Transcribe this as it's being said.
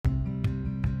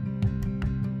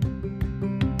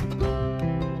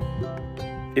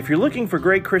If you're looking for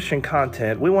great Christian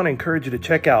content, we want to encourage you to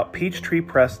check out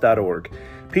peachtreepress.org.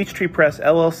 Peachtree Press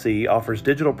LLC offers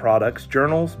digital products,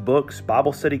 journals, books,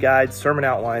 Bible study guides, sermon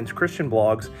outlines, Christian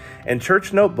blogs, and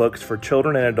church notebooks for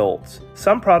children and adults.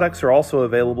 Some products are also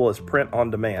available as print on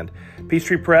demand.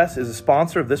 Peachtree Press is a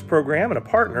sponsor of this program and a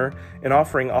partner in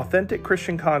offering authentic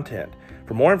Christian content.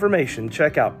 For more information,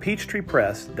 check out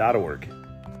peachtreepress.org.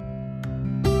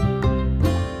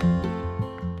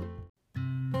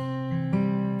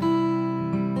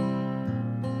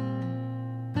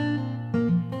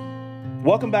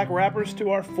 Welcome back, rappers,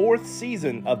 to our fourth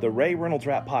season of the Ray Reynolds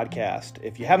Rap Podcast.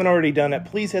 If you haven't already done it,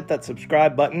 please hit that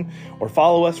subscribe button or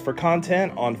follow us for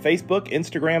content on Facebook,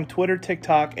 Instagram, Twitter,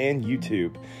 TikTok, and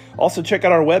YouTube. Also, check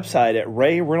out our website at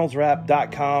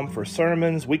rayreynoldsrap.com for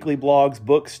sermons, weekly blogs,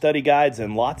 books, study guides,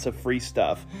 and lots of free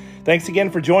stuff. Thanks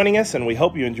again for joining us, and we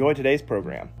hope you enjoy today's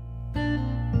program.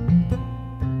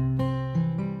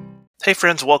 Hey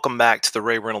friends, welcome back to the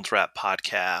Ray Reynolds Rap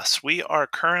Podcast. We are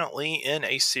currently in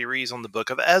a series on the book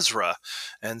of Ezra,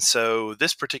 and so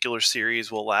this particular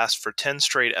series will last for 10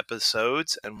 straight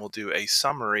episodes, and we'll do a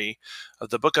summary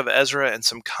of the book of Ezra and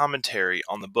some commentary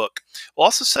on the book. We'll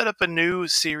also set up a new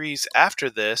series after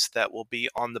this that will be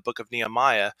on the book of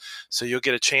Nehemiah, so you'll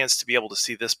get a chance to be able to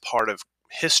see this part of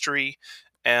history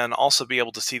and also be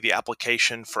able to see the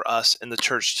application for us in the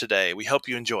church today. We hope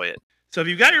you enjoy it. So if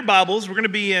you've got your Bibles, we're going to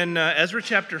be in Ezra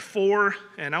chapter 4,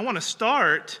 and I want to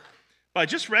start by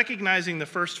just recognizing the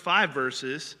first 5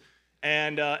 verses,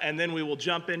 and then we will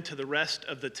jump into the rest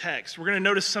of the text. We're going to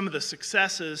notice some of the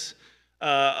successes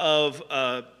of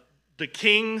the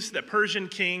kings, the Persian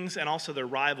kings, and also their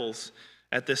rivals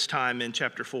at this time in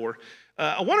chapter 4.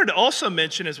 I wanted to also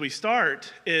mention as we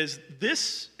start is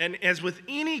this, and as with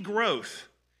any growth,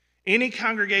 any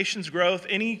congregation's growth,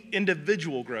 any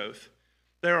individual growth,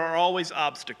 there are always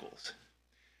obstacles.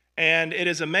 And it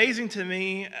is amazing to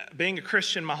me, being a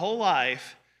Christian my whole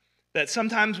life, that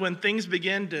sometimes when things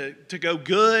begin to go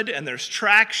good and there's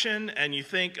traction and you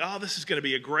think, oh, this is going to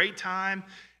be a great time,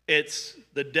 it's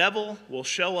the devil will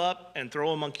show up and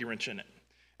throw a monkey wrench in it.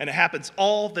 And it happens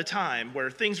all the time where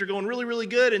things are going really, really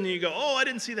good and then you go, oh, I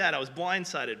didn't see that. I was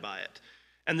blindsided by it.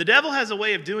 And the devil has a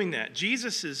way of doing that.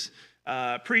 Jesus is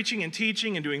preaching and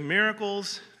teaching and doing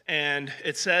miracles, and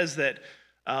it says that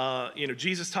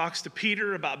Jesus talks to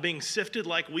Peter about being sifted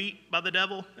like wheat by the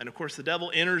devil. And of course, the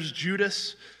devil enters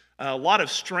Judas. A lot of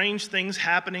strange things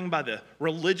happening by the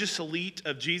religious elite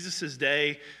of Jesus'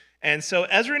 day. And so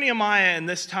Ezra and Nehemiah in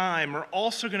this time are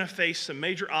also going to face some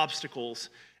major obstacles.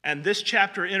 And this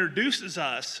chapter introduces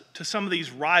us to some of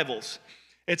these rivals.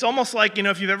 It's almost like,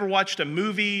 if you've ever watched a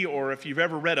movie or if you've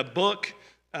ever read a book,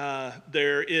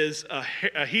 there is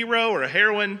a hero or a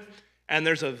heroine, and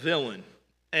there's a villain.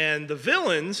 And the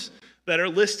villains that are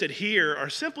listed here are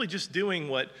simply just doing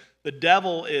what the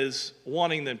devil is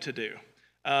wanting them to do.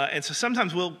 And so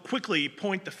sometimes we'll quickly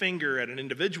point the finger at an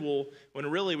individual when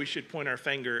really we should point our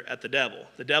finger at the devil.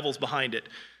 The devil's behind it.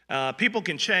 People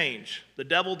can change. The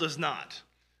devil does not.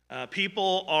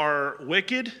 People are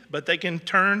wicked, but they can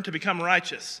turn to become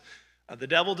righteous. The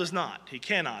devil does not. He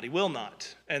cannot. He will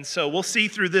not. And so we'll see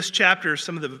through this chapter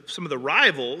some of the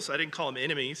rivals. I didn't call them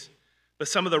enemies, but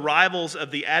some of the rivals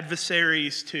of the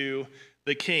adversaries to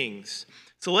the kings.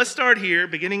 So let's start here,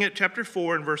 beginning at chapter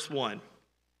 4 and verse 1.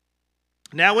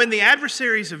 Now when the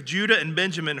adversaries of Judah and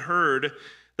Benjamin heard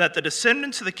that the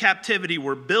descendants of the captivity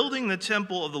were building the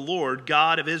temple of the Lord,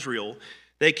 God of Israel,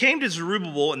 they came to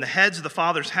Zerubbabel and the heads of the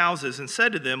fathers' houses and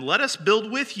said to them, let us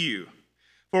build with you,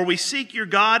 for we seek your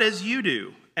God as you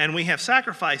do, and we have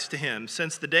sacrificed to him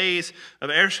since the days of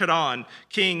Esarhaddon,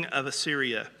 king of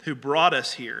Assyria, who brought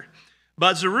us here.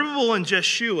 But Zerubbabel and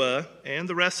Jeshua and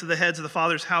the rest of the heads of the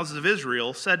fathers' houses of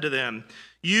Israel said to them,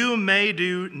 you may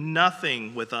do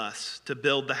nothing with us to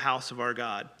build the house of our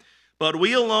God, but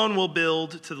we alone will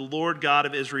build to the Lord God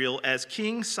of Israel as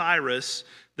King Cyrus,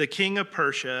 the king of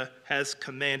Persia, has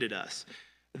commanded us.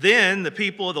 Then the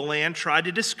people of the land tried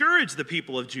to discourage the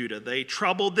people of Judah. They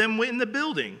troubled them in the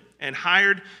building and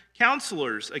hired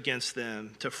counselors against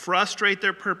them to frustrate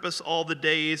their purpose all the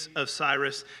days of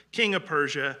Cyrus, king of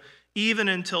Persia, even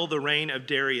until the reign of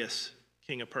Darius,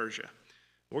 king of Persia.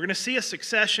 We're going to see a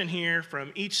succession here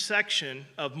from each section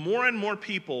of more and more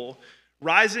people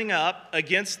rising up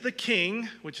against the king,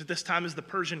 which at this time is the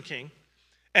Persian king,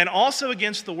 and also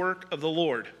against the work of the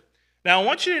Lord. Now, I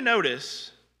want you to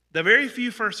notice the very few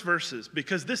first verses,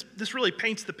 because this really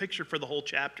paints the picture for the whole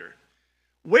chapter.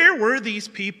 Where were these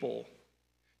people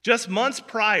just months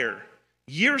prior,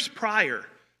 years prior?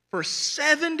 For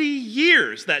 70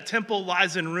 years, that temple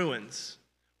lies in ruins.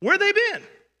 Where they been?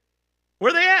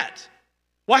 Where they at?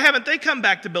 Why haven't they come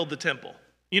back to build the temple?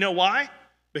 You know why?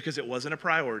 Because it wasn't a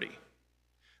priority.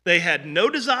 They had no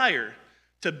desire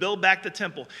to build back the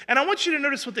temple. And I want you to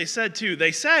notice what they said too.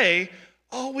 They say,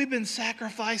 oh, we've been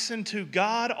sacrificing to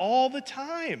God all the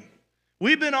time.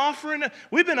 We've been offering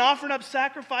up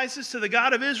sacrifices to the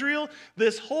God of Israel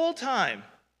this whole time.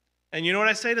 And you know what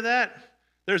I say to that?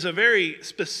 There's a very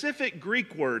specific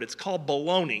Greek word. It's called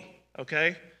baloney,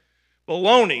 okay?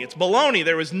 Baloney. It's baloney.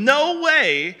 There was no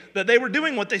way that they were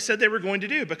doing what they said they were going to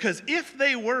do, because if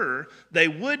they were, they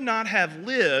would not have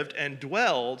lived and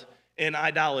dwelled in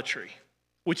idolatry,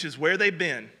 which is where they've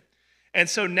been. And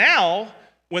so now,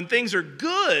 when things are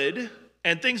good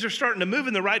and things are starting to move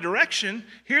in the right direction,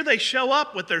 here they show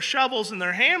up with their shovels and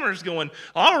their hammers going,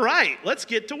 all right, let's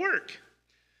get to work.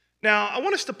 Now, I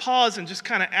want us to pause and just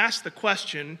kind of ask the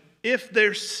question, if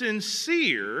they're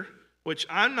sincere, which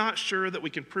I'm not sure that we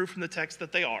can prove from the text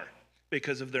that they are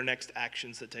because of their next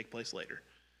actions that take place later.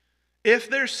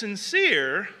 If they're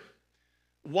sincere,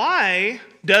 why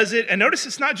does it, and notice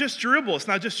it's not just Jerubbaal, it's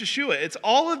not just Yeshua, it's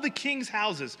all of the king's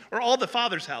houses, or all the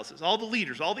fathers' houses, all the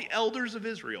leaders, all the elders of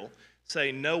Israel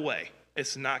say, no way,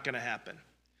 it's not going to happen.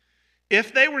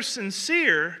 If they were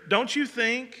sincere, don't you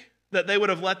think that they would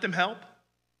have let them help?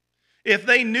 If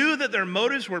they knew that their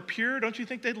motives were pure, don't you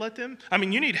think they'd let them? I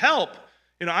mean, you need help.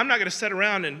 You know, I'm not going to sit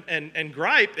around and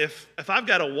gripe if I've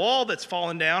got a wall that's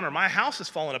fallen down or my house is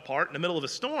falling apart in the middle of a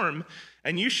storm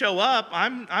and you show up.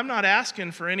 I'm not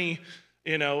asking for any,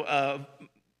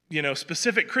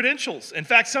 specific credentials. In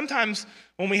fact, sometimes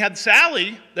when we had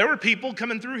Sally, there were people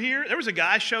coming through here. There was a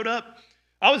guy showed up.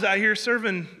 I was out here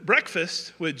serving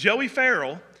breakfast with Joey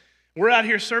Farrell. We're out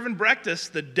here serving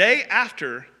breakfast the day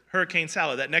after Hurricane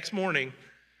Sally. That next morning,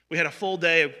 we had a full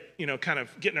day of, kind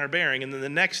of getting our bearing. And then the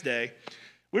next day,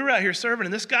 we were out here serving,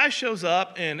 and this guy shows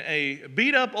up in a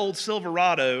beat-up old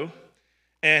Silverado,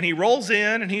 and he rolls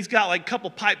in, and he's got like a couple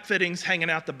pipe fittings hanging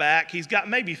out the back. He's got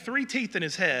maybe 3 teeth in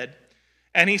his head,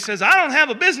 and he says, I don't have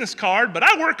a business card, but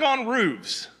I work on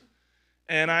roofs.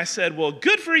 And I said, well,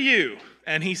 good for you.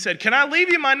 And he said, can I leave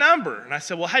you my number? And I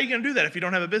said, well, how are you going to do that if you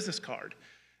don't have a business card?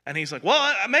 And he's like,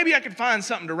 well, maybe I could find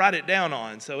something to write it down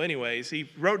on. So anyways, he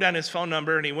wrote down his phone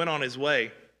number, and he went on his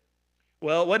way.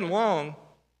 Well, it wasn't long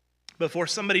before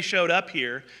somebody showed up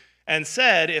here and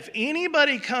said, if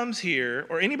anybody comes here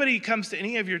or anybody comes to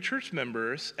any of your church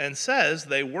members and says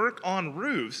they work on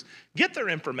roofs, get their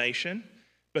information,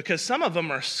 because some of them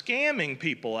are scamming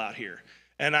people out here.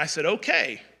 And I said,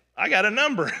 okay, I got a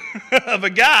number of a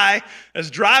guy that's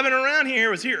driving around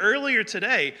here, was here earlier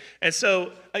today. And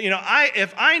so,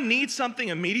 if I need something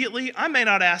immediately, I may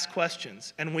not ask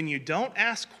questions. And when you don't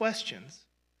ask questions,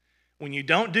 when you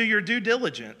don't do your due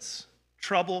diligence,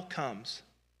 trouble comes.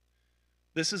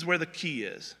 This is where the key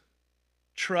is.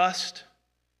 Trust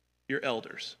your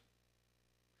elders.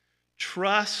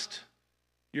 Trust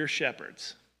your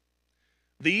shepherds.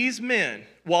 These men,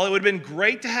 while it would have been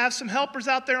great to have some helpers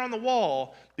out there on the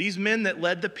wall, these men that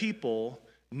led the people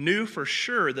knew for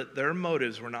sure that their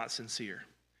motives were not sincere.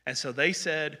 And so they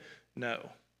said no.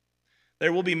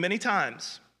 There will be many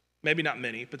times, maybe not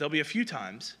many, but there'll be a few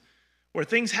times where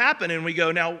things happen and we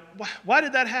go, now, why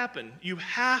did that happen? You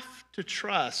have to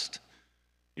trust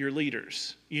your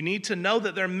leaders. You need to know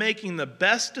that they're making the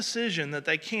best decision that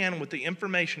they can with the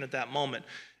information at that moment.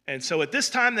 And so at this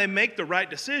time, they make the right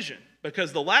decision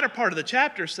because the latter part of the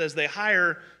chapter says they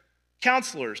hire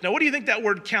counselors. Now, what do you think that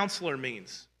word counselor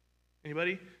means?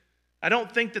 Anybody? I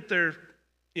don't think that they're,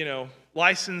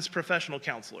 licensed professional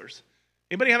counselors.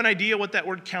 Anybody have an idea what that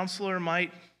word counselor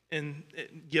might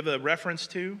give a reference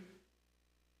to?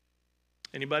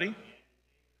 Anybody?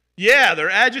 Yeah, they're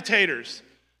agitators.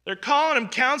 They're calling them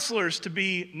counselors to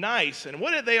be nice. And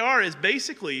what they are is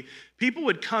basically people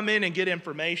would come in and get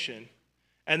information,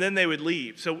 and then they would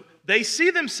leave. So they see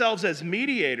themselves as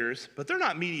mediators, but they're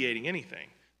not mediating anything.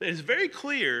 It is very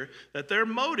clear that their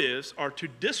motives are to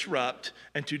disrupt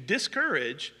and to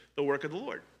discourage the work of the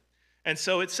Lord. And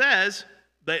so it says,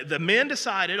 the men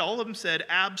decided, all of them said,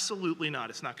 absolutely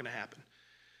not. It's not going to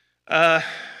happen.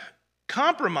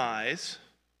 Compromise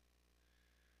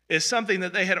is something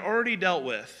that they had already dealt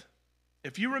with.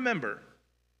 If you remember,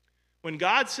 when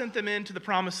God sent them into the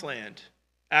promised land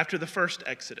after the first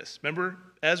Exodus, remember,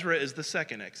 Ezra is the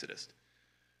second Exodus.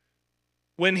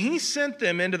 When he sent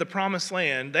them into the promised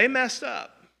land, they messed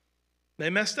up.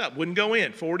 Wouldn't go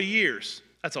in 40 years.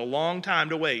 That's a long time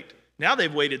to wait. Now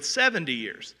they've waited 70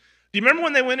 years. Do you remember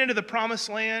when they went into the promised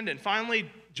land and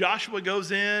finally Joshua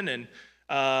goes in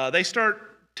and they start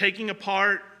taking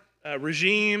apart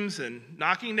regimes and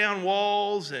knocking down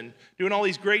walls and doing all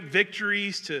these great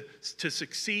victories to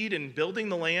succeed in building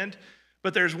the land?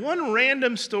 But there's one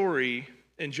random story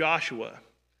in Joshua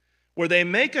where they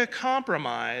make a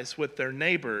compromise with their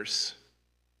neighbors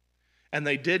and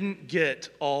they didn't get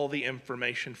all the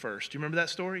information first. Do you remember that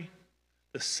story?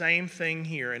 The same thing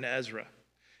here in Ezra.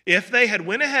 If they had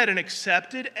went ahead and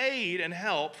accepted aid and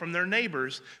help from their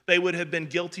neighbors, they would have been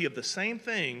guilty of the same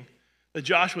thing that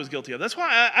Joshua was guilty of. That's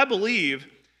why I believe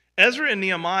Ezra and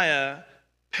Nehemiah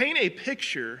paint a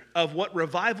picture of what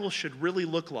revival should really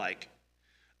look like.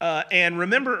 And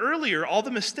remember earlier, all the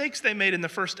mistakes they made in the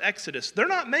first Exodus, they're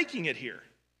not making it here.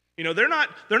 You know, they're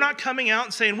not coming out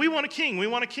and saying, we want a king, we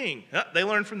want a king. They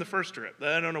learned from the first trip.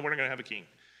 They don't know we're not going to have a king.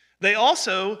 They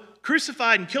also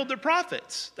crucified and killed their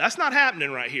prophets. That's not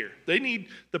happening right here. They need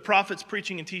the prophets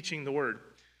preaching and teaching the word.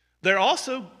 They're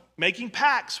also making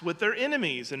pacts with their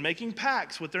enemies and making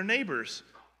pacts with their neighbors.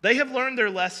 They have learned their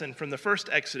lesson from the first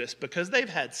Exodus because they've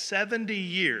had 70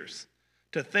 years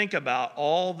to think about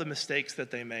all the mistakes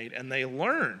that they made, and they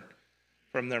learn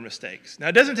from their mistakes. Now,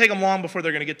 it doesn't take them long before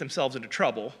they're going to get themselves into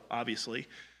trouble, obviously,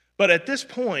 but at this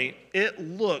point, it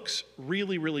looks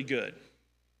really, really good.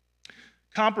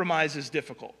 Compromise is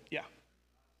difficult. Yeah.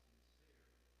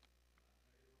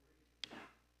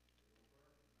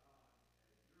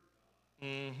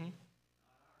 Mm-hmm.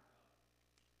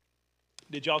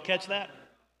 Did y'all catch that?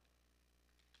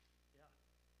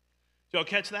 Did y'all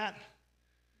catch that?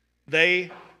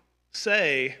 They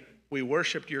say, we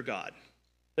worshiped your God.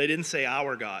 They didn't say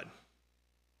our God.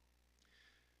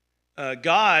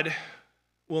 God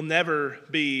will never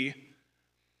be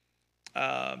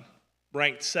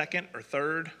ranked second or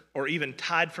third or even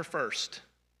tied for first.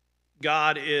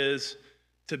 God is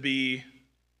to be,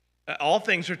 all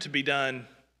things are to be done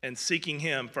and seeking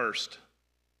him first.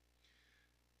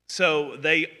 So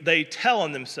they tell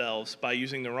on themselves by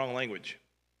using the wrong language.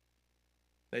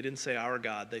 They didn't say our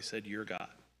God, they said your God.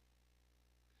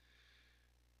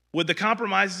 Would the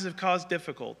compromises have caused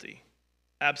difficulty?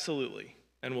 Absolutely.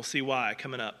 And we'll see why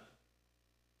coming up.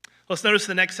 Let's notice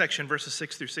the next section, verses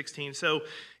 6 through 16. So,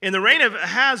 in the reign of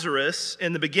Ahasuerus,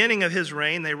 in the beginning of his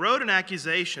reign, they wrote an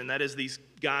accusation, that is, these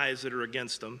guys that are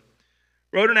against him,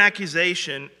 wrote an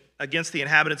accusation against the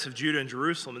inhabitants of Judah and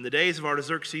Jerusalem. In the days of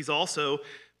Artaxerxes also,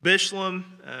 Bishlam,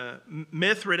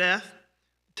 Mithridath,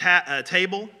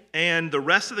 Tabel, and the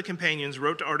rest of the companions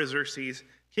wrote to Artaxerxes,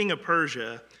 king of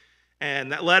Persia,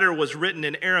 and that letter was written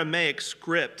in Aramaic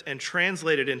script and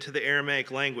translated into the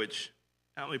Aramaic language.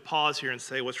 Now, let me pause here and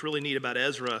say what's really neat about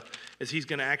Ezra is he's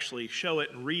going to actually show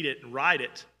it and read it and write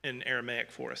it in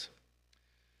Aramaic for us.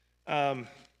 Turn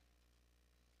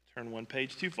one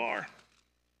page too far.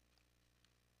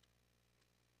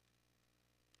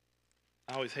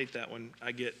 I always hate that when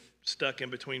I get stuck in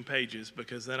between pages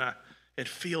because then it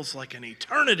feels like an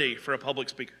eternity for a public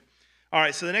speaker. All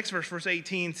right, so the next verse, verse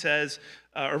 18 says,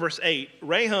 or verse 8,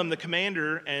 Rahum the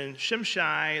commander and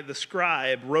Shimshai the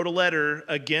scribe wrote a letter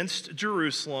against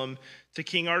Jerusalem to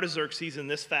King Artaxerxes in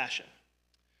this fashion.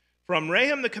 From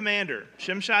Rahum the commander,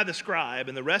 Shimshai the scribe,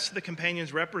 and the rest of the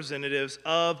companions representatives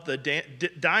of the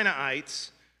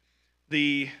Dinaites,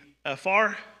 the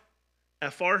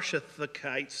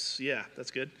Apharshathites, yeah,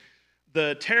 that's good,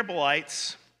 the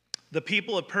Terbalites, the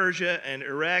people of Persia and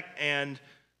Iraq and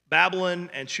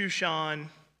Babylon and Shushan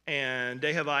and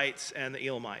Dahavites and the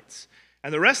Elamites,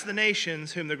 and the rest of the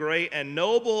nations whom the great and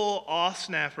noble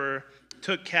Osnappar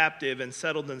took captive and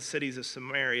settled in the cities of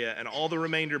Samaria and all the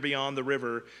remainder beyond the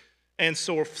river and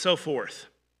so forth.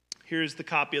 Here's the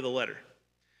copy of the letter.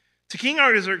 To King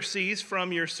Artaxerxes,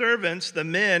 from your servants, the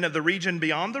men of the region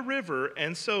beyond the river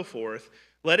and so forth,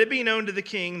 let it be known to the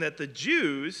king that the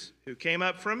Jews who came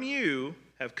up from you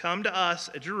have come to us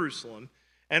at Jerusalem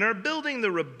and are building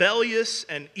the rebellious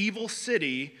and evil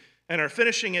city and are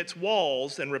finishing its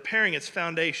walls and repairing its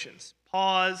foundations.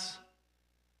 Pause.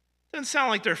 Doesn't sound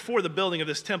like they're for the building of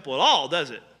this temple at all, does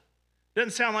it?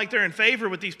 Doesn't sound like they're in favor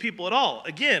with these people at all.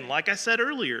 Again, like I said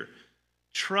earlier,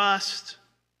 trust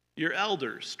your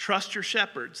elders, trust your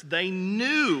shepherds. They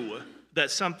knew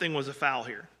that something was afoul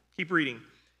here. Keep reading.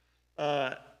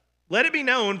 Let it be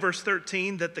known, verse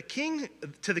 13, that the king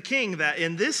that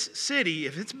in this city,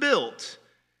 if it's built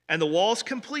and the walls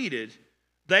completed,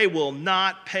 they will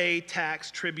not pay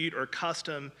tax, tribute, or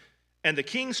custom, and the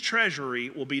king's treasury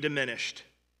will be diminished.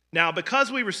 Now,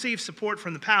 because we received support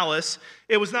from the palace,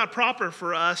 it was not proper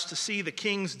for us to see the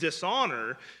king's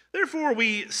dishonor. Therefore,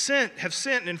 we have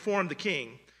sent and informed the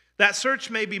king. That search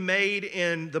may be made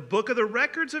in the book of the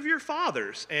records of your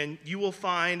fathers, and you will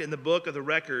find in the book of the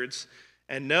records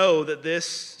and know that this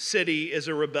city is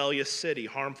a rebellious city,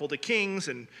 harmful to kings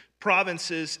and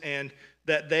provinces, and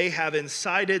that they have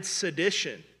incited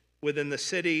sedition within the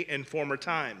city in former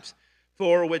times,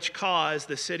 for which cause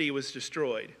the city was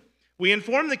destroyed. We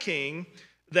informed the king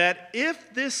that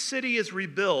if this city is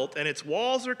rebuilt and its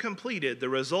walls are completed, the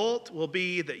result will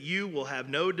be that you will have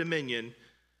no dominion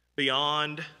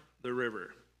beyond the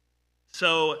river.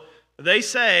 So they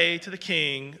say to the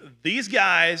king, these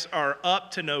guys are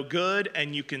up to no good,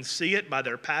 and you can see it by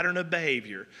their pattern of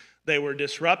behavior. They were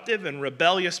disruptive and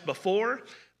rebellious before.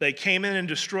 They came in and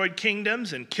destroyed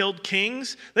kingdoms and killed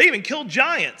kings. They even killed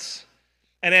giants.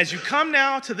 And as you come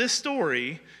now to this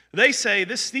story, they say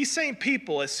these same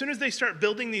people, as soon as they start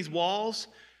building these walls,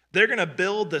 they're going to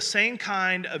build the same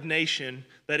kind of nation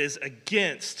that is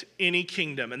against any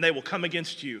kingdom, and they will come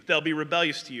against you. They'll be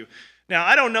rebellious to you. Now,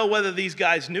 I don't know whether these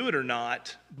guys knew it or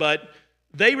not, but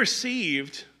they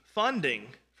received funding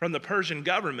from the Persian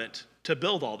government to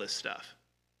build all this stuff.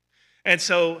 And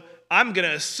so I'm going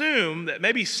to assume that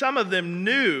maybe some of them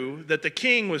knew that the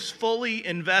king was fully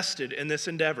invested in this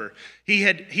endeavor. He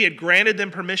had granted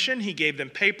them permission. He gave them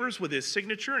papers with his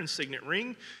signature and signet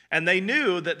ring, and they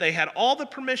knew that they had all the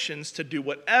permissions to do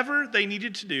whatever they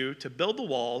needed to do to build the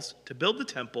walls, to build the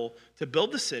temple, to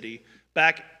build the city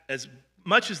back as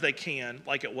much as they can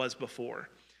like it was before.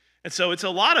 And so it's a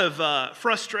lot of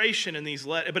frustration in these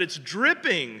letters, but it's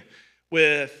dripping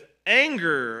with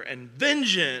anger and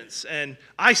vengeance, and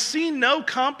I see no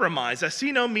compromise. I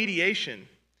see no mediation.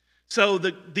 So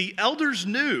the elders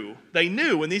knew, they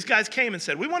knew when these guys came and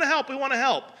said, we want to help, we want to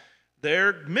help.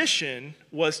 Their mission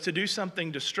was to do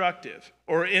something destructive,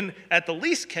 or at the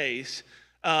least case,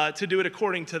 to do it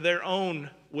according to their own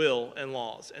will and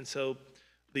laws. And so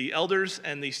the elders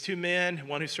and these two men,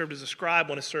 one who served as a scribe,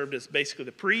 one who served as basically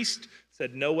the priest,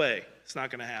 said, no way, it's not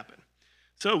going to happen.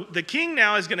 So the king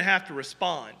now is going to have to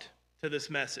respond to this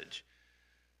message.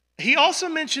 He also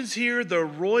mentions here the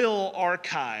royal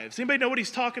archives. Anybody know what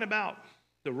he's talking about?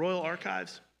 The royal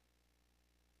archives?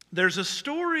 There's a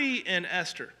story in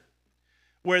Esther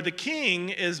where the king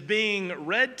is being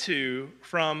read to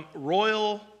from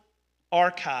royal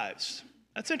archives.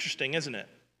 That's interesting, isn't it?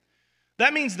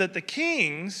 That means that the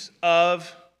kings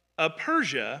of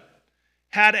Persia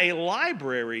had a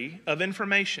library of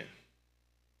information.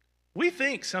 We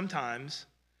think sometimes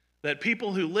that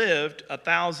people who lived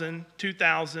 1,000,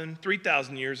 2,000,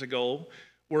 3,000 years ago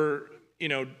were,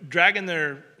 dragging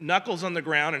their knuckles on the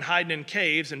ground and hiding in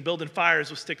caves and building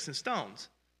fires with sticks and stones.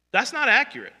 That's not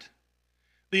accurate.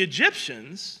 The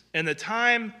Egyptians, in the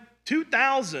time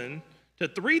 2,000 to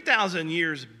 3,000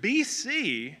 years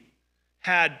BC,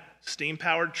 had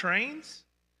steam-powered trains.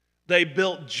 They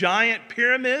built giant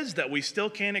pyramids that we still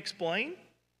can't explain.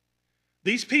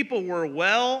 These people were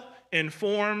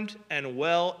well-informed and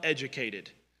well-educated.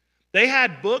 They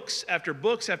had books after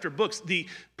books after books.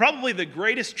 Probably the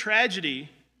greatest tragedy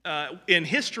in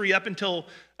history up until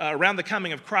around the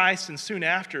coming of Christ and soon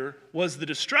after was the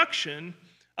destruction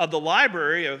of the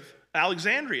library of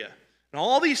Alexandria. And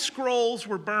all these scrolls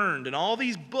were burned, and all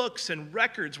these books and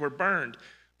records were burned.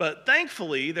 But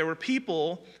thankfully, there were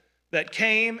people that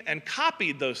came and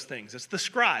copied those things. It's the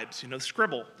scribes,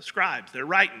 the scribes, they're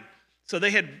writing. So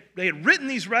they had written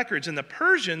these records, and the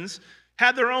Persians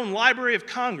had their own Library of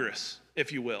Congress,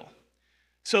 if you will.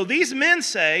 So these men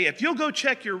say, if you'll go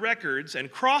check your records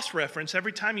and cross-reference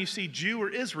every time you see Jew or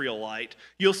Israelite,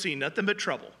 you'll see nothing but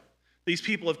trouble. These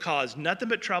people have caused nothing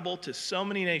but trouble to so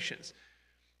many nations.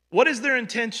 What is their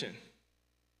intention?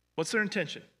 What's their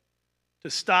intention? To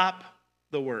stop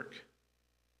the work.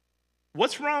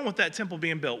 What's wrong with that temple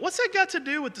being built? What's that got to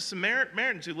do with the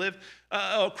Samaritans who live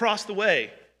across the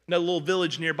way? In a little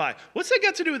village nearby. What's that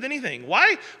got to do with anything?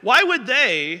 Why would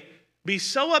they be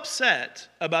so upset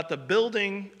about the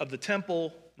building of the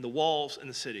temple, the walls, and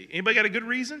the city? Anybody got a good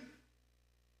reason?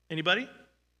 Anybody?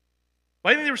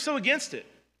 Why do you think they were so against it?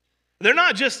 They're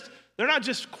not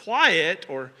just quiet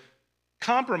or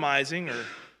compromising, or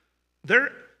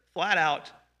they're flat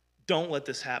out, don't let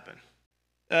this happen.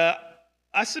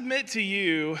 I submit to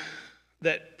you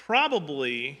that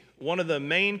probably one of the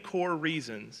main core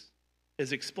reasons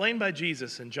is explained by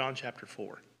Jesus in John chapter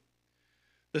 4.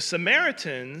 The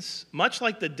Samaritans, much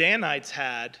like the Danites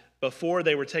had before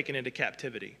they were taken into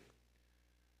captivity,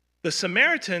 the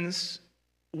Samaritans,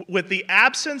 with the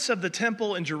absence of the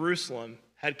temple in Jerusalem,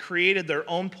 had created their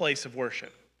own place of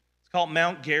worship. It's called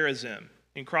Mount Gerizim.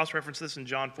 You can cross-reference this in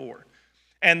John 4.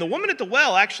 And the woman at the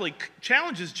well actually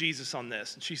challenges Jesus on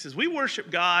this. And she says, we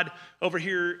worship God over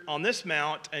here on this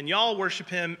mount, and y'all worship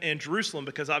him in Jerusalem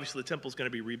because obviously the temple is going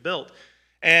to be rebuilt.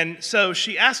 And so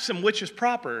she asks him which is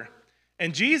proper.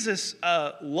 And Jesus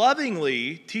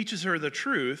lovingly teaches her the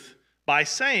truth by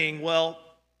saying, well,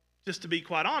 just to be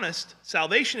quite honest,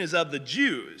 salvation is of the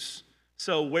Jews.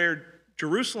 So where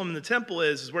Jerusalem and the temple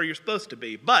is where you're supposed to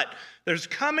be. But there's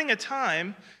coming a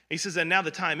time, he says, and now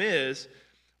the time is,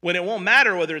 when it won't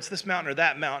matter whether it's this mountain or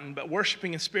that mountain, but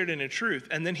worshiping in spirit and in truth.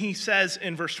 And then he says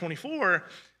in verse 24,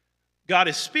 God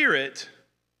is spirit.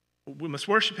 We must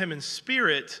worship him in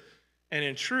spirit and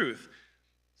in truth.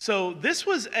 So this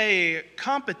was a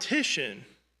competition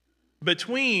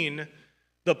between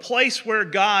the place where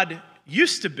God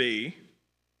used to be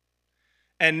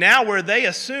and now where they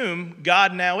assume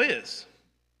God now is.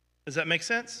 Does that make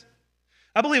sense?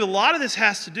 I believe a lot of this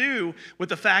has to do with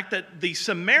the fact that the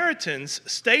Samaritans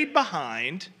stayed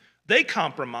behind, they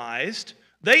compromised,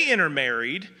 they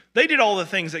intermarried, they did all the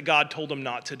things that God told them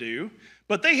not to do,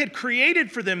 but they had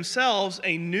created for themselves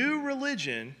a new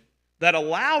religion that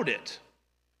allowed it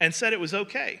and said it was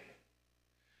okay.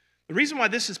 The reason why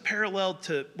this is parallel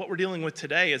to what we're dealing with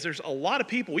today is there's a lot of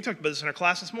people, we talked about this in our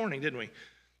class this morning, didn't we?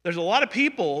 There's a lot of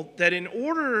people that in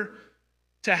order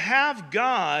to have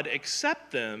God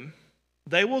accept them,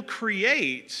 they will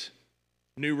create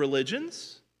new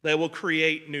religions, they will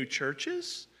create new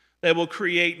churches, they will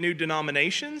create new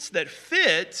denominations that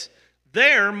fit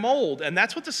their mold. And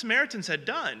that's what the Samaritans had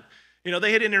done. You know,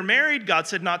 they had intermarried. God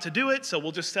said not to do it, so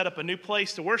we'll just set up a new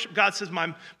place to worship. God says,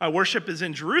 my worship is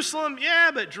in Jerusalem.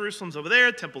 Yeah, but Jerusalem's over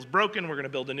there. The temple's broken. We're going to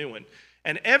build a new one.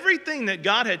 And everything that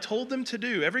God had told them to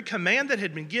do, every command that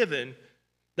had been given,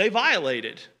 they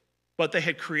violated. But they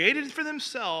had created for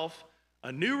themselves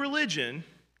a new religion,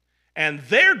 and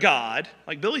their God,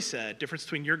 like Billy said, difference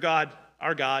between your God,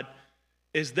 our God,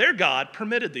 is their God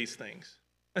permitted these things.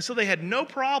 And so they had no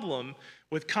problem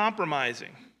with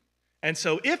compromising. And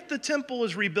so if the temple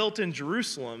is rebuilt in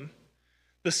Jerusalem,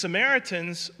 the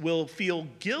Samaritans will feel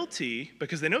guilty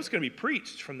because they know it's going to be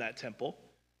preached from that temple.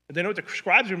 And they know what the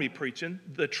scribes are going to be preaching,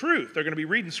 the truth. They're going to be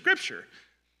reading scripture.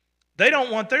 They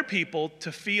don't want their people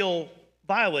to feel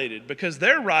violated because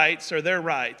their rights are their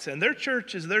rights and their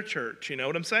church is their church. You know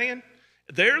what I'm saying?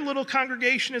 Their little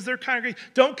congregation is their congregation.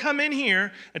 Don't come in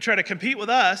here and try to compete with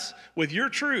us with your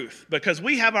truth because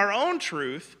we have our own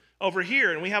truth over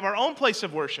here and we have our own place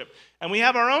of worship and we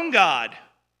have our own God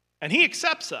and he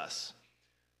accepts us.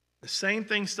 The same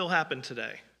thing still happened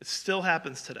today. It still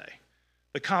happens today.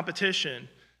 The competition.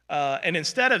 And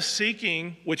instead of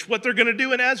seeking, which what they're going to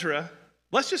do in Ezra,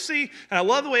 let's just see, and I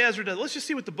love the way Ezra does, let's just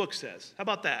see what the book says. How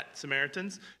about that,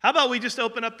 Samaritans? How about we just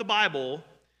open up the Bible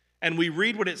and we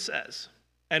read what it says?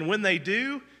 And when they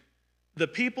do, the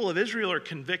people of Israel are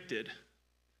convicted.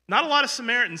 Not a lot of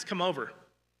Samaritans come over.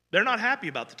 They're not happy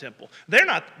about the temple. They're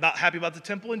not happy about the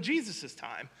temple in Jesus'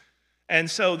 time. And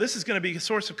so this is going to be a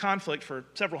source of conflict for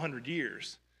several hundred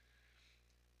years.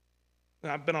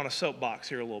 I've been on a soapbox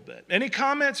here a little bit. Any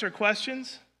comments or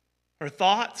questions or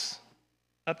thoughts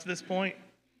up to this point?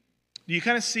 Do you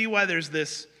kind of see why there's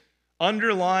this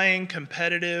underlying,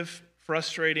 competitive,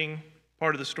 frustrating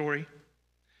part of the story?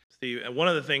 See, one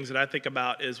of the things that I think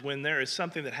about is when there is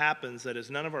something that happens that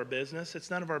is none of our business, it's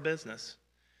none of our business.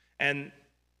 And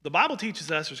the Bible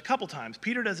teaches us, there's a couple times,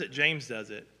 Peter does it, James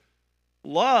does it,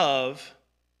 love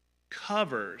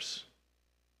covers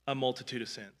a multitude of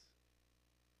sins.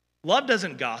 Love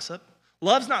doesn't gossip.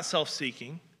 Love's not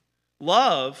self-seeking.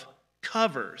 Love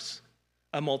covers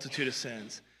a multitude of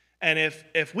sins. And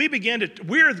if we begin to,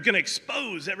 we're going to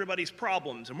expose everybody's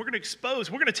problems, and we're going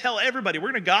to tell everybody,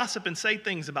 we're going to gossip and say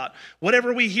things about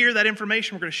whatever we hear, that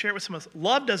information, we're going to share it with someone else.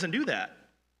 Love doesn't do that.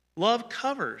 Love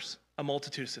covers a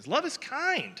multitude of sins. Love is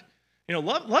kind. You know,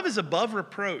 love is above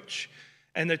reproach.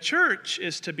 And the church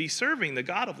is to be serving the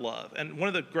God of love. And one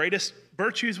of the greatest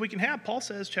virtues we can have, Paul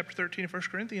says, chapter 13 of 1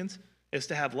 Corinthians, is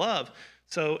to have love.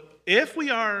 So if we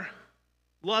are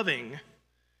loving,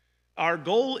 our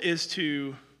goal is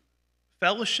to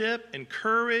fellowship,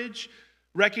 encourage,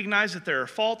 recognize that there are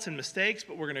faults and mistakes,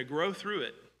 but we're going to grow through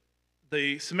it.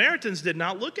 The Samaritans did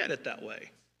not look at it that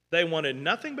way. They wanted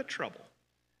nothing but trouble.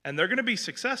 And they're going to be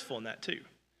successful in that too.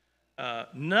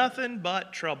 Nothing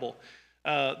but trouble.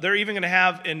 They're even going to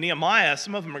have, in Nehemiah,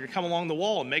 some of them are going to come along the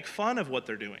wall and make fun of what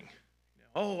they're doing.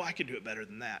 Oh, I could do it better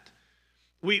than that.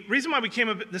 Reason why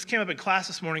this came up in class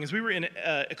this morning is we were in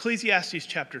Ecclesiastes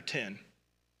chapter 10.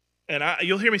 And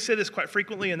you'll hear me say this quite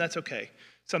frequently, and that's okay.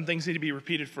 Some things need to be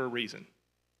repeated for a reason.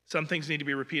 Some things need to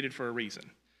be repeated for a reason.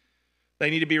 They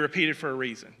need to be repeated for a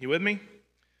reason. You with me?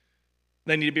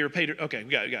 They need to be repeated. Okay, we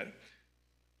got it.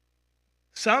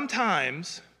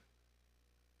 Sometimes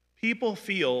people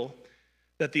feel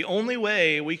that the only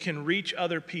way we can reach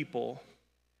other people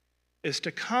is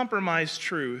to compromise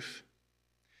truth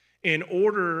in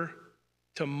order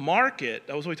to market,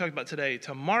 that was what we talked about today,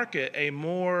 to market a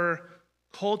more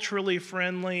culturally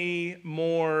friendly,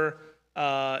 more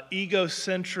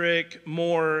egocentric,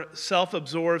 more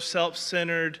self-absorbed,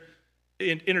 self-centered,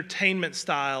 entertainment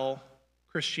style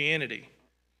Christianity.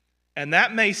 And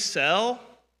that may sell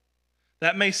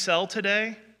That may sell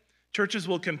today. Churches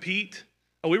will compete.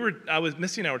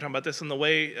 Misty and I were talking about this on the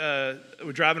way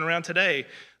we're driving around today.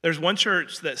 There's one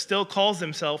church that still calls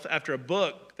themselves after a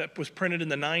book that was printed in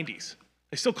the 90s.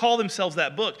 They still call themselves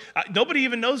that book. Nobody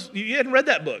even knows, you hadn't read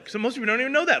that book, so most of you don't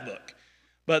even know that book.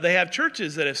 But they have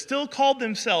churches that have still called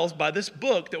themselves by this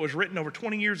book that was written over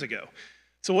 20 years ago.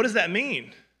 So what does that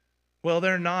mean? Well,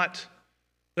 they're not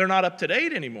up to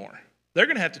date anymore. They're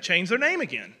going to have to change their name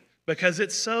again because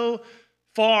it's so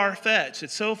far-fetched.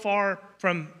 It's so far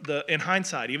from in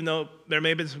hindsight, even though there may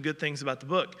have been some good things about the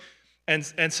book.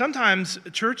 And sometimes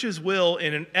churches will,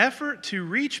 in an effort to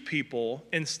reach people,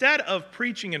 instead of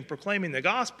preaching and proclaiming the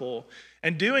gospel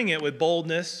and doing it with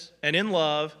boldness and in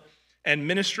love and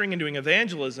ministering and doing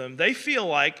evangelism, they feel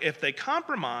like if they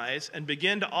compromise and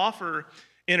begin to offer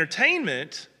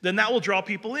entertainment, then that will draw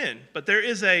people in. But there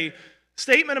is a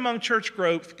statement among church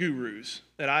growth gurus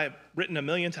that I have written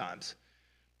 1,000,000 times,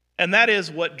 and that is,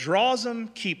 what draws them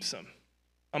keeps them.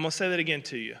 I'm going to say that again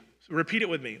to you. So repeat it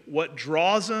with me. What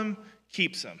draws them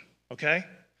keeps them, okay?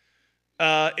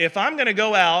 If I'm going to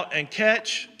go out and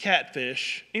catch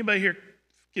catfish, anybody here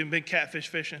getting big catfish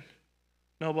fishing?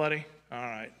 Nobody? All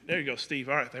right. There you go, Steve.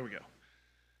 All right, there we go.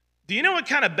 Do you know what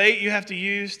kind of bait you have to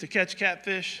use to catch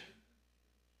catfish?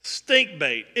 Stink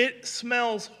bait. It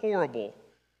smells horrible,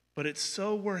 but it's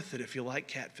so worth it if you like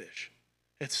catfish.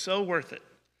 It's so worth it.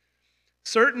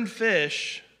 Certain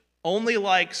fish only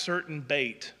like certain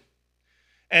bait.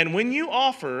 And when you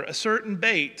offer a certain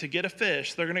bait to get a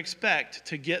fish, they're going to expect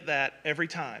to get that every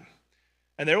time.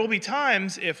 And there will be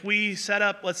times if we set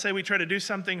up, let's say we try to do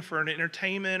something for an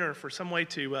entertainment or for some way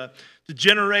to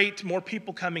generate more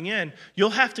people coming in, you'll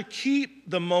have to keep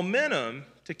the momentum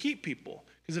to keep people.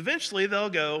 Because eventually they'll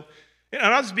go, and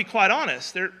I'll just be quite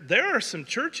honest, there are some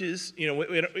churches,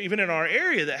 even in our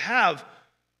area, that have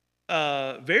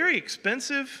very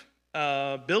expensive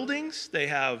buildings. They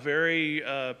have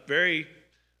very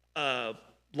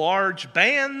large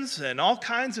bands and all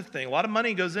kinds of things. A lot of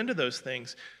money goes into those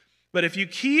things. But if you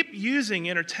keep using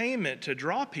entertainment to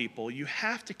draw people, you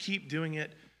have to keep doing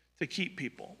it to keep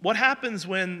people. What happens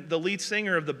when the lead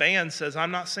singer of the band says,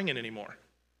 "I'm not singing anymore"?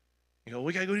 You go,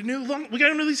 we got to go to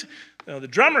the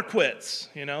drummer quits,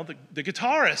 the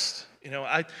guitarist.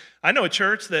 I know a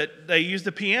church that they used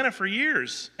the piano for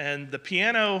years, and the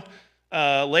piano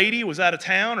lady was out of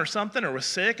town or something, or was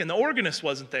sick, and the organist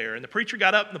wasn't there, and the preacher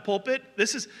got up in the pulpit.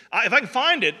 If I can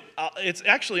find it, it's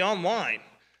actually online,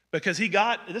 because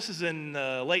this is in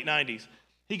the late 90s.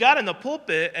 He got in the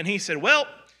pulpit and he said, "Well,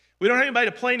 we don't have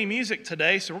anybody to play any music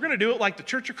today, so we're going to do it like the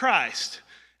Church of Christ,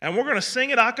 and we're going to sing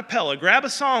it a cappella, grab a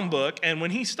songbook." And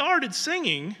when he started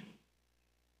singing,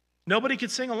 nobody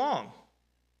could sing along.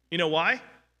 You know why?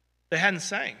 They hadn't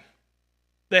sang.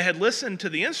 They had listened to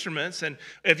the instruments, and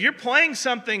if you're playing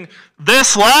something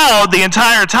this loud the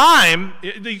entire time,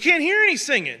 you can't hear any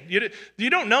singing. You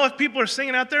don't know if people are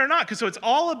singing out there or not, because so it's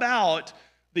all about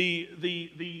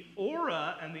the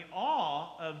aura and the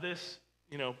awe of this,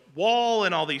 wall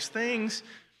and all these things.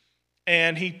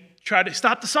 And he tried to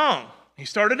stop the song. He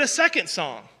started a second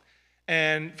song,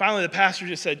 and finally the pastor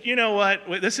just said, "You know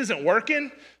what? This isn't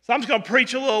working, so I'm just going to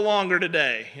preach a little longer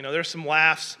today." There's some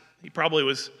laughs. He probably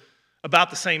was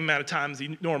about the same amount of time as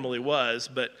he normally was,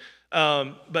 but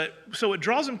so what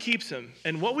draws him keeps him.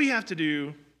 And what we have to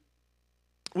do,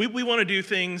 we want to do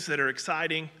things that are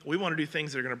exciting. We want to do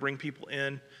things that are going to bring people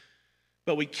in,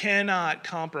 but we cannot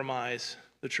compromise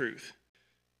the truth.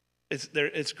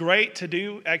 It's great to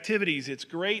do activities. It's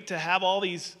great to have all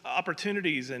these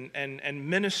opportunities and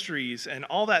ministries and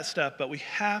all that stuff, but we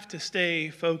have to stay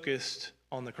focused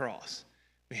on the cross.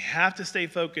 We have to stay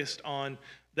focused on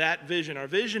that vision. Our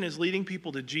vision is leading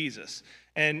people to Jesus.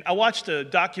 And I watched a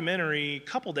documentary a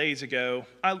couple days ago.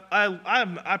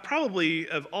 I probably,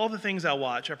 of all the things I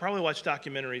watch, I probably watch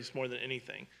documentaries more than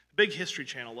anything. Big History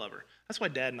Channel lover. That's why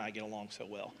Dad and I get along so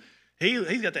well.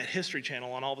 He's got that History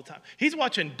Channel on all the time. He's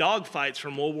watching dogfights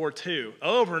from World War II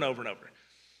over and over and over.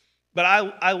 But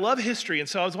I love history, and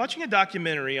so I was watching a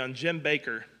documentary on Jim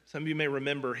Bakker. Some of you may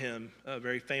remember him, a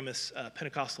very famous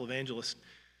Pentecostal evangelist.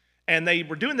 And they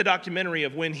were doing the documentary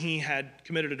of when he had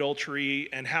committed adultery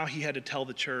and how he had to tell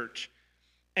the church.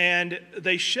 And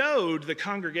they showed the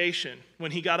congregation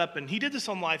when he got up, and he did this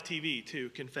on live TV too,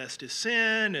 confessed his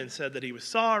sin and said that he was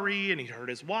sorry, and he hurt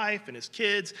his wife and his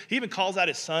kids. He even calls out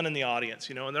his son in the audience,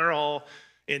 and they're all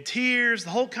in tears. The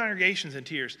whole congregation's in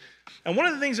tears. And one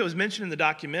of the things that was mentioned in the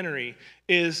documentary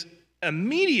is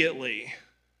immediately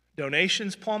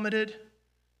donations plummeted,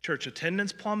 church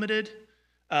attendance plummeted.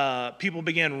 People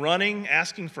began running,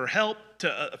 asking for help,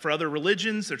 for other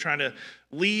religions. They're trying to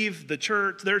leave the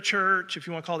church, their church, if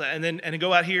you want to call that, and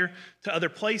go out here to other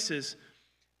places.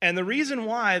 And the reason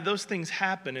why those things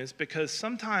happen is because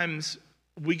sometimes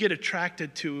we get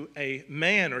attracted to a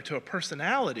man or to a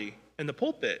personality in the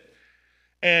pulpit.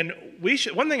 And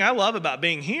one thing I love about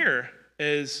being here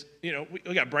is,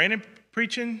 we got Brandon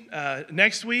preaching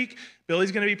next week.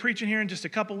 Billy's going to be preaching here in just a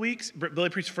couple weeks. Billy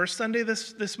preached first Sunday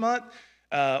this month.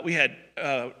 We had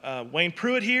Wayne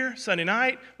Pruitt here Sunday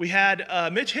night. We had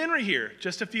Mitch Henry here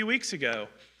just a few weeks ago.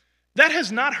 That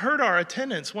has not hurt our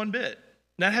attendance one bit.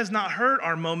 That has not hurt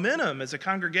our momentum as a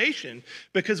congregation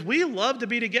because we love to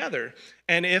be together.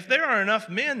 And if there are enough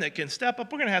men that can step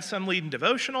up, we're going to have some leading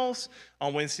devotionals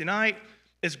on Wednesday night.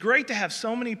 It's great to have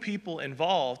so many people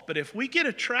involved, but if we get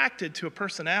attracted to a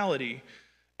personality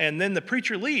and then the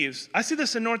preacher leaves, I see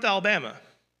this in North Alabama,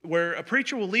 where a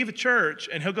preacher will leave a church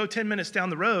and he'll go 10 minutes down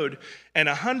the road and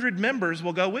 100 members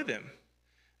will go with him.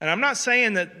 And I'm not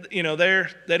saying that,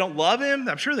 they don't love him.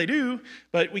 I'm sure they do,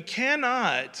 but we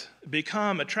cannot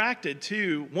become attracted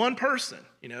to one person,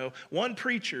 one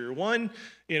preacher, one,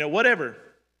 whatever.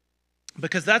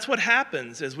 Because that's what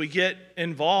happens as we get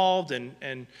involved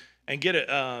and get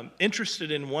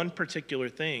interested in one particular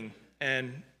thing.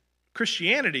 And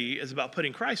Christianity is about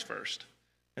putting Christ first.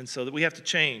 And so that we have to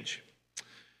change.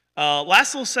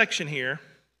 Last little section here.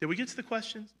 Did we get to the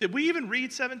questions? Did we even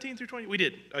read 17 through 20? We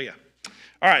did. Oh, yeah.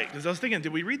 All right, because I was thinking,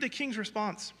 did we read the king's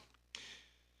response?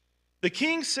 The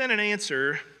king sent an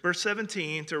answer, verse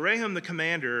 17, to Rahum the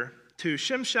commander, to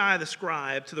Shimshai the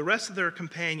scribe, to the rest of their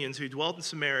companions who dwelt in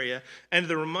Samaria, and to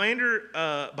the remainder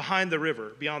beyond the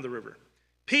river.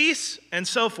 Peace and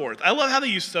so forth. I love how they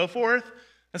use so forth.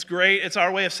 That's great. It's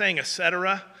our way of saying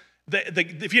etc.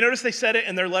 If you notice, they said it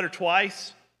in their letter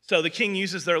twice, so the king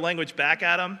uses their language back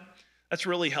at them. That's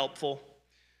really helpful.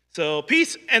 So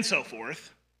peace and so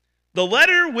forth. The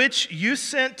letter which you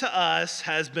sent to us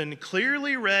has been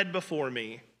clearly read before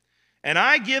me, and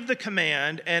I give the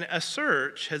command, and a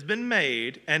search has been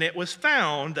made, and it was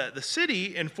found that the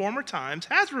city in former times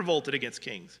has revolted against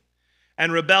kings,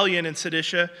 and rebellion and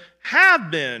sedition have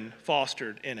been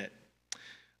fostered in it.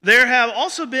 There have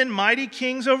also been mighty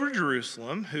kings over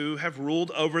Jerusalem who have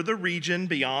ruled over the region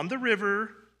beyond the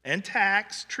river, and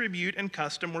tax, tribute, and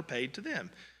custom were paid to them.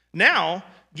 Now,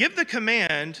 give the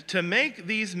command to make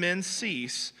these men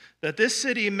cease, that this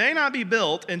city may not be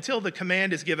built until the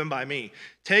command is given by me.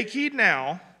 Take heed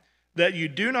now that you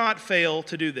do not fail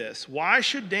to do this. Why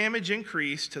should damage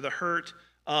increase to the hurt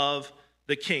of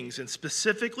the kings, and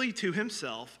specifically to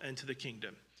himself and to the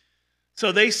kingdom?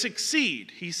 So they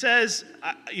succeed. He says,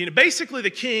 basically the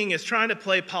king is trying to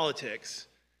play politics.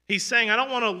 He's saying, I don't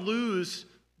want to lose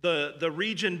the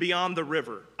region beyond the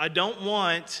river. I don't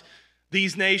want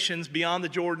these nations beyond the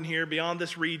Jordan here, beyond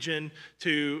this region,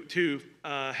 to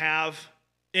have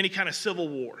any kind of civil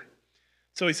war.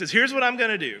 So he says, here's what I'm going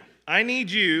to do. I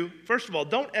need you, first of all,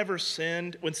 don't ever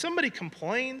send, when somebody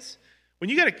complains,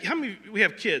 how many, we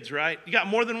have kids, right? You got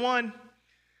more than one?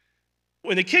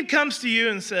 When the kid comes to you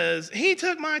and says, he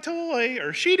took my toy,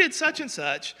 or she did such and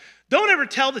such, don't ever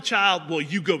tell the child, well,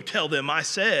 you go tell them I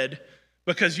said,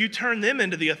 because you turn them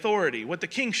into the authority. What the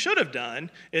king should have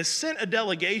done is sent a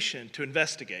delegation to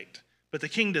investigate. But the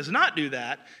king does not do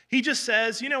that. He just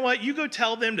says, you know what, you go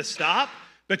tell them to stop,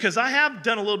 because I have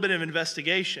done a little bit of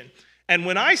investigation. And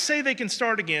when I say they can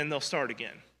start again, they'll start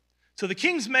again. So the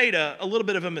king's made a little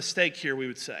bit of a mistake here, we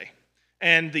would say.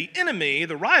 And the enemy,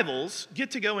 the rivals,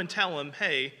 get to go and tell him,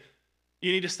 hey,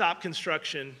 you need to stop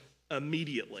construction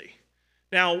immediately.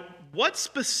 Now, what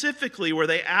specifically were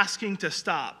they asking to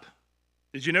stop?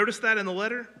 Did you notice that in the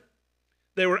letter?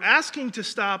 They were asking to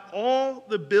stop all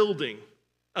the building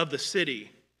of the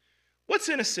city. What's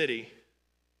in a city?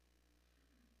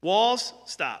 Walls,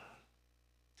 stop.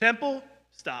 Temple,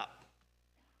 stop.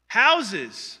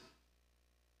 Houses,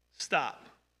 stop.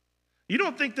 You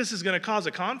don't think this is going to cause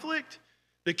a conflict?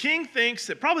 The king thinks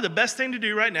that probably the best thing to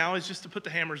do right now is just to put the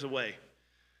hammers away.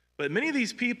 But many of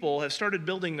these people have started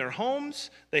building their homes.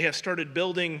 They have started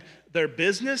building their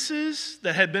businesses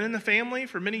that had been in the family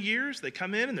for many years. They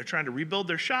come in and they're trying to rebuild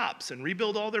their shops and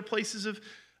rebuild all their places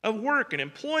of work and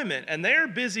employment. And they're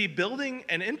busy building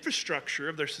an infrastructure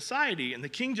of their society. And the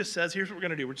king just says, here's what we're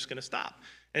going to do. We're just going to stop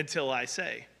until I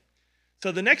say.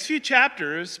 So the next few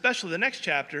chapters, especially the next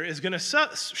chapter, is going to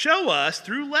show us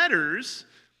through letters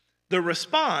the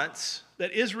response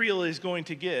that Israel is going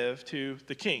to give to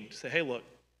the king. To say, hey, look,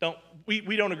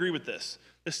 we don't agree with this.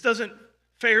 This doesn't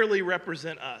fairly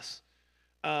represent us.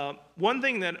 One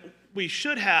thing that we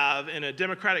should have in a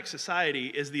democratic society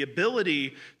is the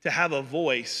ability to have a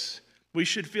voice We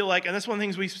should feel like, and that's one of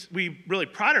the things we really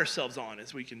pride ourselves on,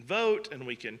 is we can vote and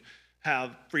we can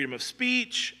have freedom of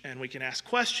speech and we can ask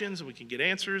questions and we can get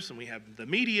answers and we have the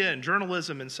media and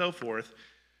journalism and so forth.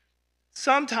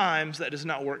 Sometimes that does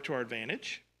not work to our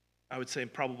advantage. I would say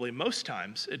probably most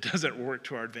times it doesn't work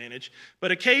to our advantage,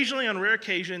 but occasionally, on rare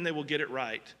occasion, they will get it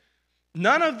right.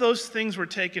 None of those things were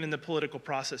taken in the political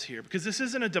process here, because this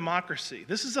isn't a democracy.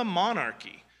 This is a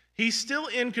monarchy. He's still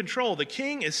in control. The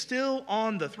king is still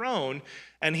on the throne,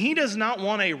 and he does not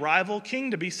want a rival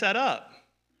king to be set up.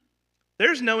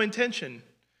 There's no intention.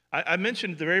 I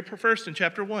mentioned the very first in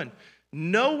chapter 1.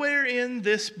 Nowhere in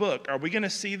this book are we going to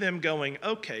see them going,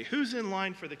 okay, who's in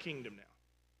line for the kingdom now?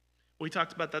 We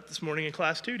talked about that this morning in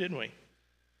class too, didn't we?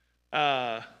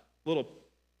 Little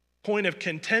point of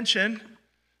contention.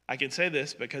 I can say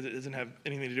this because it doesn't have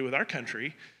anything to do with our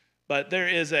country, but there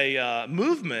is a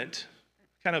movement,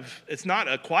 it's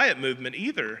not a quiet movement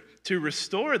either, to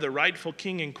restore the rightful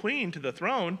king and queen to the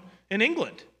throne in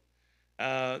England.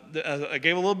 I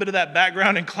gave a little bit of that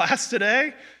background in class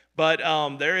today, but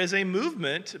there is a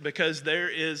movement because there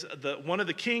is one of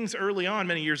the kings early on,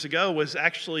 many years ago, was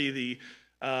actually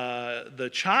the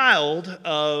child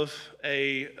of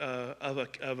a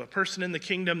person in the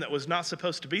kingdom that was not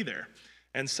supposed to be there.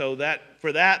 And so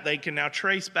for that, they can now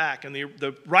trace back. And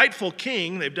the rightful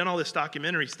king, they've done all this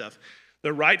documentary stuff,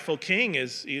 the rightful king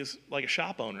is like a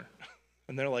shop owner.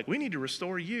 And they're like, we need to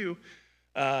restore you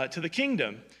to the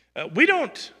kingdom. We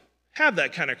don't have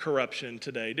that kind of corruption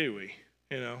today, do we?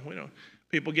 We don't.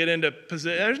 People get into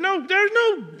position. There's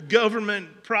no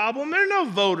government problem. There's no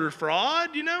voter fraud.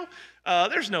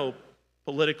 There's no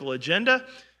political agenda.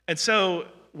 And so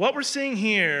what we're seeing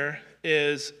here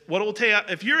is what it will take.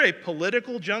 If you're a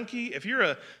political junkie, if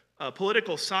you're a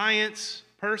political science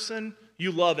person,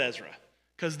 you love Ezra,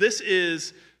 because this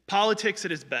is politics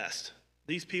at its best.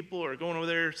 These people are going over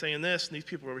there saying this, and these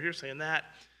people are over here saying that,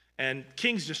 and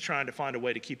King's just trying to find a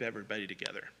way to keep everybody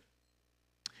together.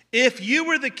 If you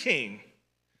were the king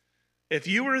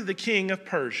of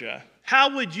Persia,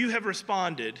 how would you have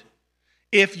responded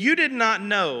if you did not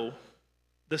know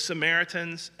the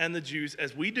Samaritans and the Jews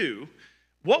as we do?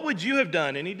 What would you have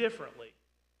done any differently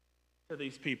to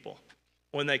these people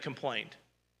when they complained?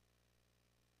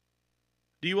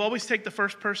 Do you always take the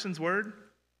first person's word?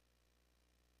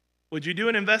 Would you do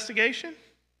an investigation?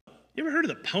 You ever heard of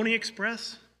the Pony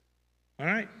Express? All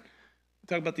right.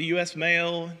 Talk about the U.S.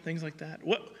 mail and things like that.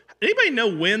 Anybody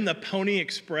know when the Pony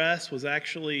Express was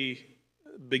actually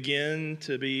begin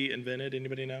to be invented?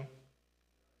 Anybody know?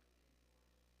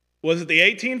 Was it the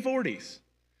 1840s?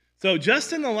 So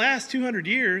just in the last 200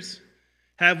 years,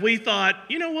 have we thought,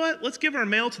 you know what, let's give our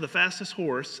mail to the fastest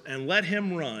horse and let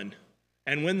him run.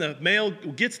 And when the mail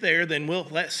gets there, then we'll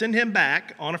send him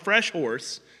back on a fresh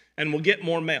horse and we'll get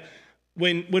more mail.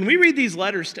 When we read these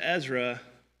letters to Ezra,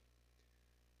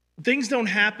 things don't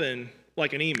happen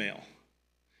like an email.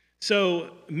 So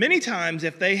many times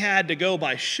if they had to go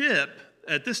by ship,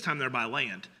 at this time they're by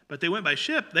land, but they went by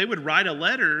ship, they would write a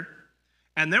letter.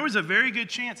 And there was a very good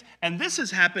chance, and this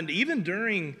has happened even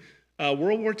during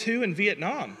World War II and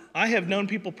Vietnam. I have known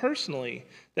people personally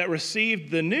that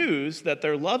received the news that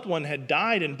their loved one had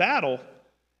died in battle,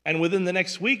 and within the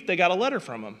next week they got a letter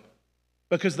from them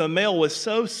because the mail was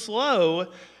so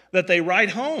slow that they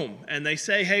write home and they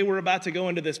say, hey, we're about to go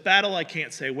into this battle. I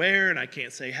can't say where and I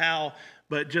can't say how,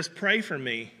 but just pray for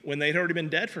me, when they'd already been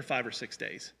dead for 5 or 6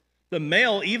 days. The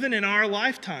mail, even in our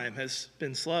lifetime, has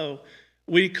been slow.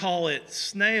 We call it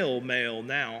snail mail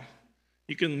now.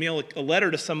 You can mail a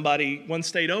letter to somebody one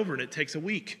state over and it takes a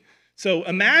week. So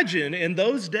imagine in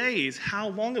those days how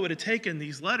long it would have taken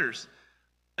these letters.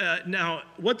 Now,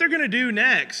 what they're going to do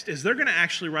next is they're going to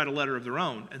actually write a letter of their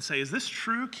own and say, is this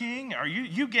true, King?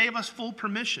 You gave us full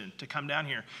permission to come down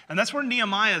here. And that's where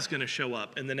Nehemiah is going to show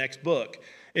up in the next book,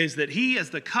 is that he, as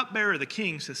the cupbearer of the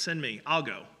king, says, send me. I'll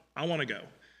go. I want to go.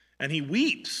 And he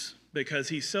weeps because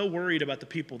he's so worried about the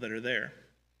people that are there.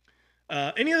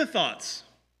 Any other thoughts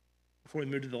before we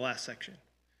move to the last section?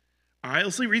 All right,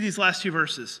 let's read these last 2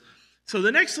 verses. So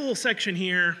the next little section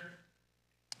here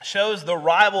shows the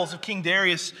rivals of King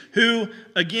Darius, who,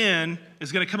 again,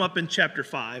 is going to come up in chapter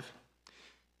 5.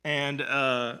 And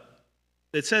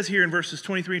it says here in verses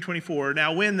 23 and 24,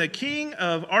 now when the king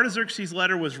of Artaxerxes'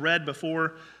 letter was read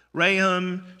before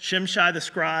Rahum, Shimshai the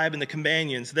scribe, and the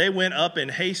companions, they went up in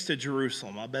haste to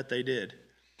Jerusalem. I bet they did.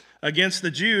 Against the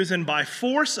Jews, and by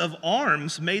force of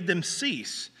arms made them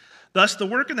cease. Thus the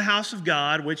work in the house of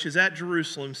God, which is at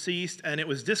Jerusalem, ceased, and it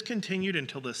was discontinued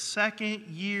until the 2nd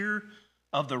year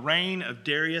of the reign of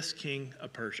Darius, king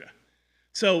of Persia.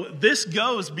 So this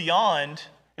goes beyond,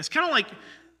 it's kind of like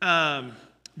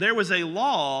there was a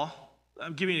law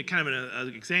I'm giving you kind of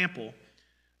an example.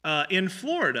 In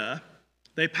Florida,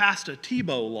 they passed a Tim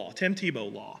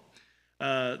Tebow law.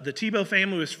 The Tebow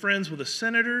family was friends with a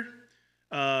senator.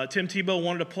 Tim Tebow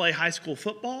wanted to play high school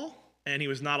football, and he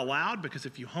was not allowed because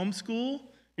if you homeschool,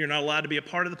 you're not allowed to be a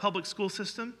part of the public school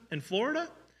system in Florida.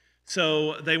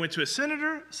 So they went to a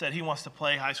senator, said he wants to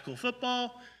play high school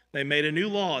football. They made a new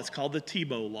law. It's called the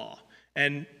Tebow law.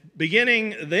 And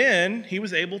beginning then, he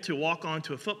was able to walk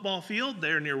onto a football field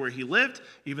there near where he lived,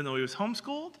 even though he was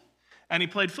homeschooled, and he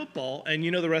played football, and you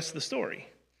know the rest of the story.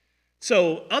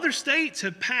 So other states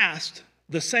have passed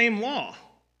the same law.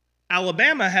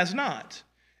 Alabama has not.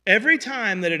 Every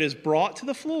time that it is brought to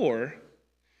the floor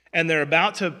and they're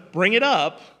about to bring it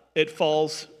up, it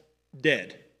falls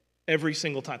dead every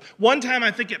single time. One time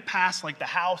I think it passed like the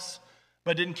House,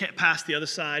 but didn't get past the other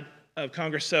side of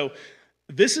Congress. So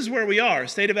this is where we are.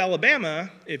 State of Alabama,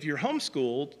 if you're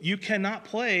homeschooled, you cannot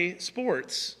play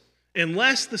sports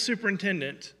unless the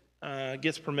superintendent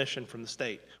gets permission from the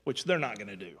state, which they're not going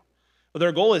to do. But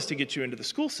their goal is to get you into the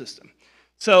school system.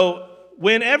 So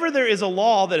whenever there is a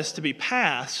law that is to be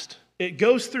passed, it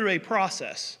goes through a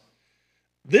process.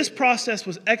 This process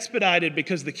was expedited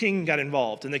because the king got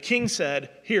involved, and the king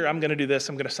said, "Here, I'm going to do this.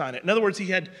 I'm going to sign it." In other words, he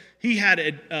had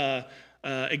an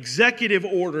executive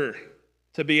order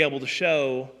to be able to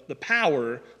show the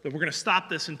power that we're going to stop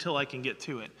this until I can get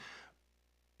to it.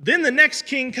 Then the next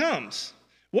king comes.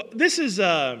 Well, this is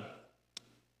one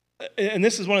of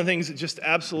the things that just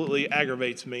absolutely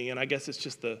aggravates me, and I guess it's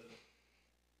just the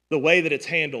way that it's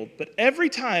handled. But every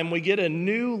time we get a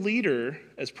new leader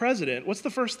as president, what's the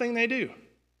first thing they do?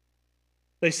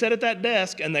 They sit at that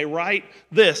desk and they write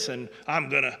this, and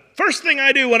first thing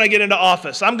I do when I get into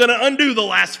office, I'm going to undo the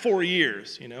last 4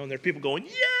 years, and there are people going,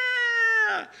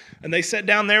 yeah! And they sit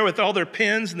down there with all their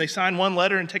pens, and they sign one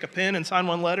letter and take a pen and sign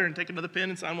one letter and take another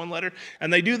pen and sign one letter,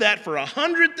 and they do that for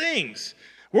 100 things.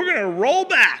 We're going to roll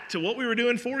back to what we were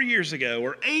doing 4 years ago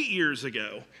or 8 years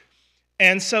ago.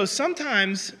 And so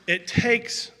sometimes it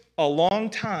takes a long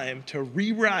time to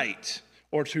rewrite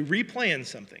or to replan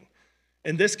something.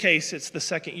 In this case, it's the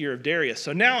second year of Darius.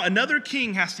 So now another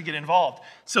king has to get involved.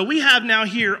 So we have now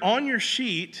here on your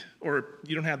sheet, or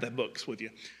you don't have that books with you,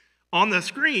 on the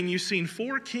screen you've seen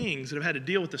 4 kings that have had to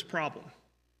deal with this problem.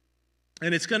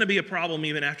 And it's going to be a problem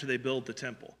even after they build the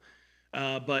temple.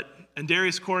 And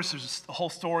Darius, of course, there's a whole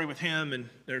story with him, and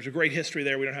there's a great history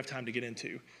there we don't have time to get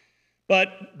into.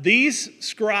 But these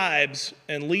scribes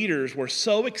and leaders were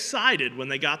so excited when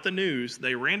they got the news,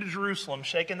 they ran to Jerusalem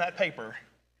shaking that paper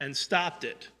and stopped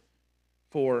it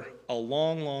for a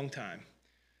long, long time.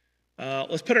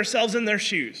 Let's put ourselves in their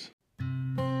shoes.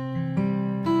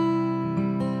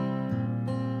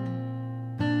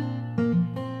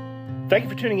 Thank you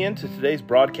for tuning in to today's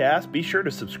broadcast. Be sure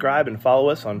to subscribe and follow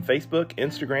us on Facebook,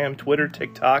 Instagram, Twitter,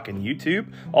 TikTok, and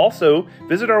YouTube. Also,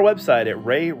 visit our website at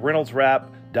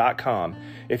rayreynoldsrap.com.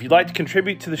 If you'd like to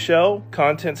contribute to the show,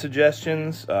 content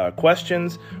suggestions,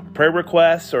 questions, prayer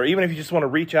requests, or even if you just want to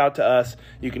reach out to us,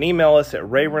 you can email us at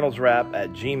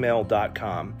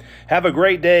rayreynoldsrap@gmail.com. Have a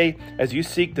great day as you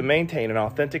seek to maintain an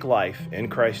authentic life in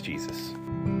Christ Jesus.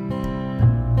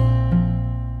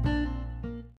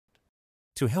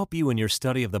 To help you in your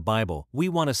study of the Bible, we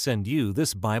want to send you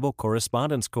this Bible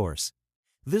correspondence course.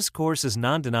 This course is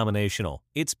non-denominational.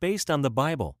 It's based on the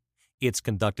Bible. It's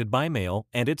conducted by mail,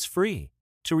 and it's free.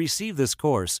 To receive this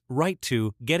course, write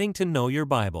to Getting to Know Your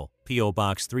Bible, P.O.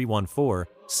 Box 314,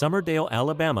 Summerdale,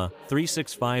 Alabama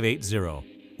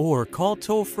 36580, or call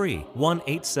toll-free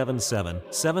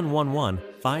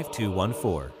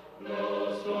 1-877-711-5214.